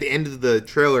 At the end of the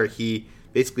trailer, he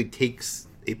basically takes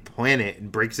a planet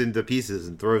and breaks it into pieces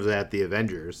and throws it at the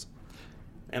Avengers.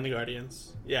 And the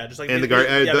Guardians. Yeah, just like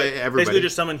Everybody. basically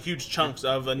just summon huge chunks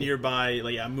of a nearby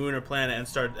moon or planet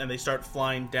and they start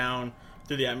flying down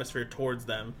through the atmosphere towards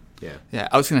them. Yeah,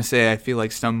 I was going to say, I feel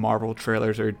like some Marvel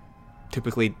trailers are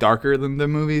typically darker than the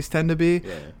movies tend to be,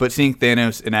 but seeing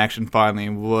Thanos in action finally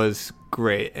was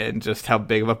great, and just how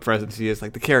big of a presence he is.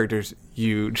 Like, the character's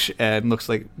huge and looks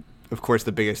like, of course,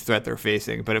 the biggest threat they're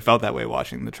facing, but it felt that way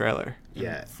watching the trailer.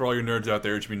 Yeah. For all your nerds out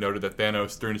there, it should be noted that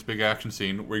Thanos, during this big action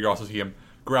scene, where you also see him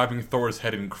grabbing Thor's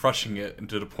head and crushing it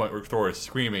into the point where Thor is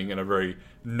screaming in a very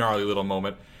gnarly little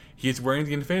moment, he's wearing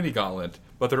the Infinity Gauntlet,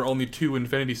 but there are only 2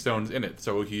 Infinity Stones in it,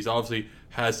 so he's obviously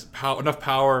has enough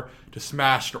power to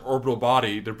smash an orbital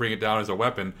body to bring it down as a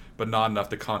weapon, but not enough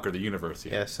to conquer the universe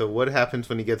yet. Yeah, so what happens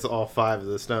when he gets all 5 of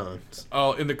the stones?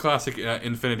 Oh, in the classic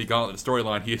Infinity Gauntlet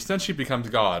storyline, he essentially becomes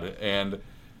God, and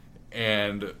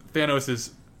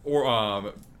Thanos'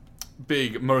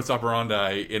 big modus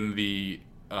operandi in the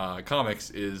comics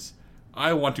is,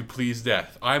 I want to please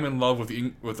death. I'm in love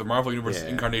with the Marvel Universe's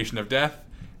incarnation of death,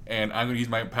 and I'm going to use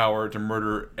my power to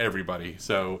murder everybody.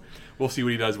 So we'll see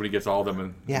what he does when he gets all of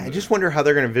them. I just wonder how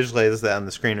they're going to visualize that on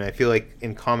the screen. I feel like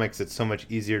in comics it's so much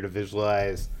easier to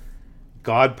visualize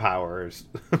God powers.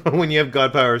 When you have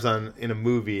God powers in a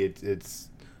movie, it's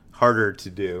harder to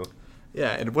do.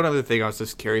 Yeah, and one other thing I was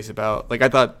just curious about, like, I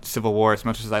thought Civil War, as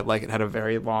much as I like it, had a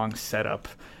very long setup.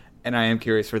 And I am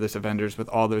curious for this Avengers with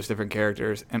all those different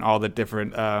characters and all the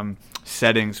different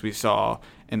settings we saw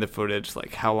in the footage,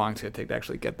 like how long it's going to take to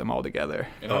actually get them all together.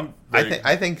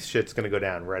 I think shit's going to go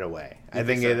down right away. I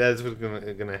think that's what's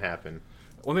going to happen.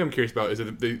 One thing I'm curious about is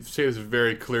that they say this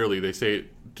very clearly. They say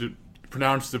it to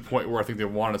pronounce to the point where I think they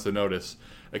want us to notice.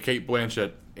 Kate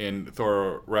Blanchett in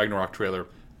Thor Ragnarok trailer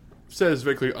says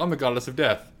very clearly, I'm the goddess of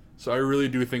death. So I really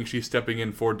do think she's stepping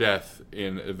in for death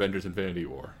in Avengers Infinity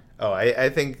War. Oh, I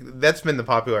think that's been the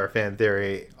popular fan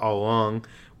theory all along.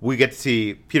 We get to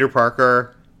see Peter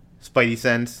Parker, Spidey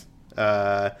sense.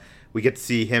 We get to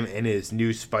see him in his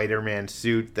new Spider-Man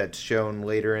suit that's shown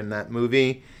later in that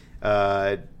movie.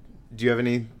 Do you have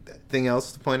anything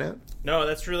else to point out? No,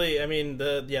 that's really, I mean,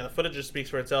 the footage just speaks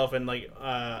for itself, and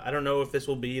I don't know if this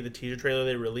will be the teaser trailer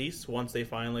they release once they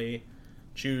finally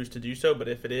choose to do so, but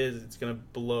if it is, it's going to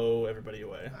blow everybody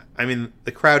away. I mean,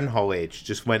 the crowd in Hall H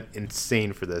just went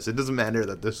insane for this. It doesn't matter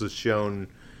that this was shown,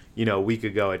 a week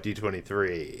ago at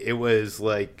D23. It was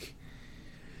like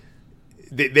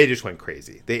they just went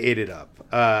crazy. They ate it up.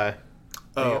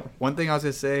 One thing I was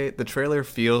going to say, the trailer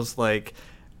feels like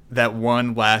that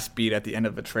one last beat at the end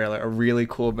of the trailer, a really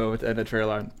cool moment at the end of the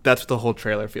trailer. That's what the whole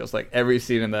trailer feels like. Every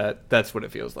scene in that's what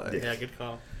it feels like. Yeah, good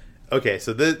call. Okay,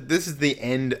 so this is the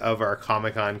end of our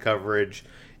Comic-Con coverage.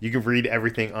 You can read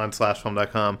everything on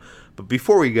slashfilm.com. But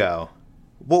before we go,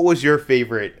 what was your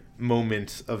favorite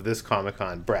moment of this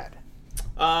Comic-Con, Brad?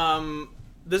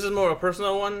 This is more of a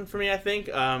personal one for me, I think.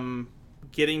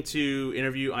 Getting to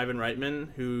interview Ivan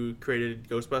Reitman, who created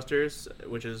Ghostbusters,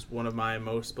 which is one of my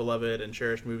most beloved and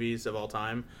cherished movies of all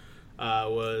time,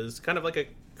 was kind of like a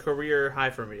career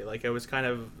high for me. Like, it was kind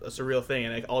of a surreal thing,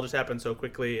 and it all just happened so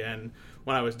quickly. And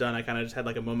when I was done, I kind of just had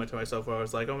like a moment to myself where I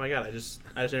was like, "Oh my god, I just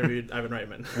interviewed Ivan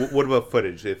Reitman." What about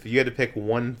footage? If you had to pick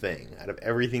one thing out of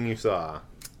everything you saw,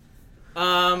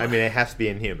 I mean, it has to be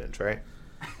Inhumans, right?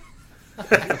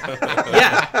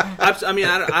 Yeah, I mean,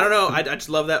 I don't know. I just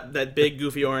love that big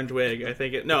goofy orange wig. I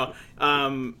think the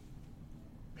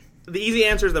easy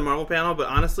answer is the Marvel panel, but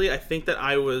honestly, I think that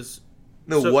I was.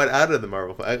 What out of the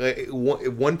Marvel?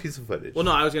 One piece of footage. Well,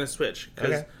 no, I was going to switch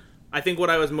because I think what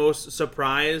I was most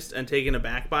surprised and taken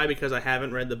aback by, because I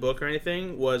haven't read the book or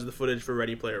anything, was the footage for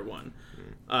Ready Player One.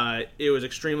 It was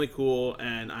extremely cool,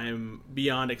 and I am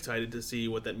beyond excited to see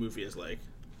what that movie is like.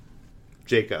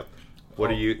 Jacob,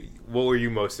 what were you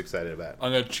most excited about?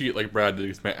 I'm going to cheat like Brad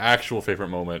did. My actual favorite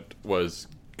moment was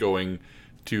going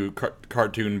to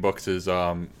Cartoon Books'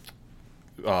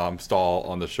 stall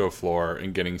on the show floor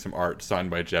and getting some art signed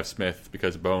by Jeff Smith,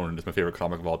 because Bone is my favorite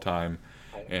comic of all time,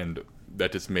 and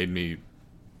that just made me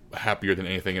happier than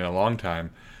anything in a long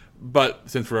time. But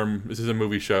since this is a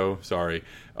movie show,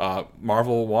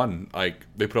 Marvel won. Like,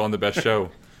 they put on the best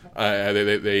show.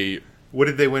 They What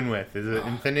did they win with? Is it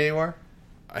Infinity War?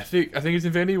 I think it's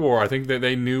Infinity War. I think that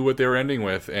they knew what they were ending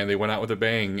with, and they went out with a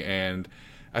bang. And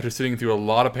after sitting through a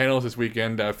lot of panels this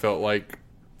weekend, I felt like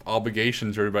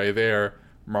obligations to everybody there.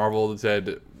 Marvel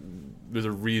said there's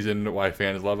a reason why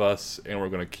fans love us, and we're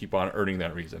going to keep on earning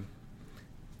that reason.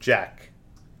 Jack,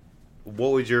 what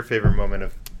was your favorite moment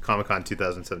of Comic-Con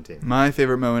 2017? My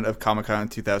favorite moment of Comic-Con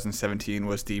 2017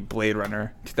 was the Blade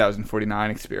Runner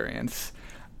 2049 experience.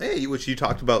 Hey, which you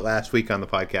talked about last week on the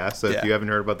podcast. So if Yeah. you haven't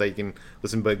heard about that, you can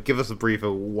listen. But give us a brief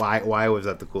of why was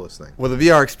that the coolest thing? Well, the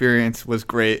VR experience was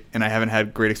great, and I haven't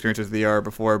had great experiences with VR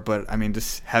before, but I mean,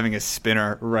 just having a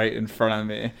spinner right in front of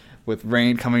me with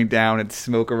rain coming down and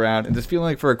smoke around, and just feeling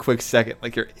like for a quick second,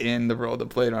 like you're in the world of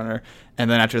Blade Runner.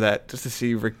 And then after that, just to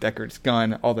see Rick Deckard's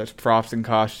gun, all those props and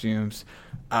costumes,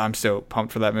 I'm so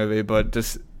pumped for that movie. But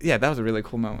just, yeah, that was a really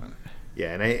cool moment.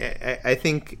 Yeah, and I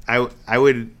think I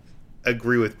would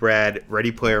agree with Brad.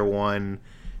 Ready Player One,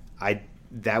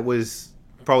 that was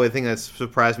probably the thing that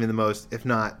surprised me the most, if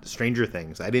not Stranger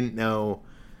Things. I didn't know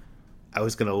I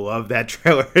was going to love that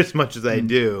trailer as much as I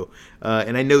do.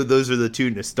 And I know those are the two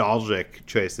nostalgic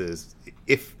choices.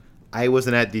 If I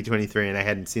wasn't at D23 and I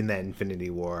hadn't seen that Infinity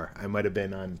War, I might have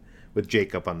been on with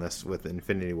Jacob on this with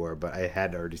Infinity War, but I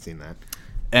had already seen that.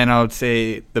 And I would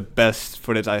say the best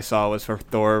footage I saw was for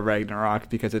Thor Ragnarok,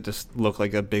 because it just looked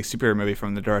like a big superhero movie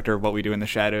from the director of What We Do in the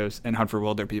Shadows and Hunt for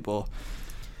Wilder People.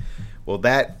 Well,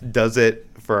 that does it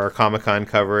for our Comic-Con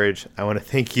coverage. I want to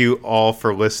thank you all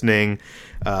for listening.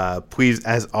 Please,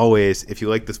 as always, if you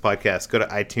like this podcast, go to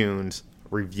iTunes,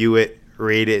 review it,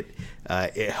 rate it.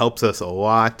 It helps us a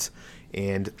lot,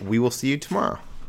 and we will see you tomorrow.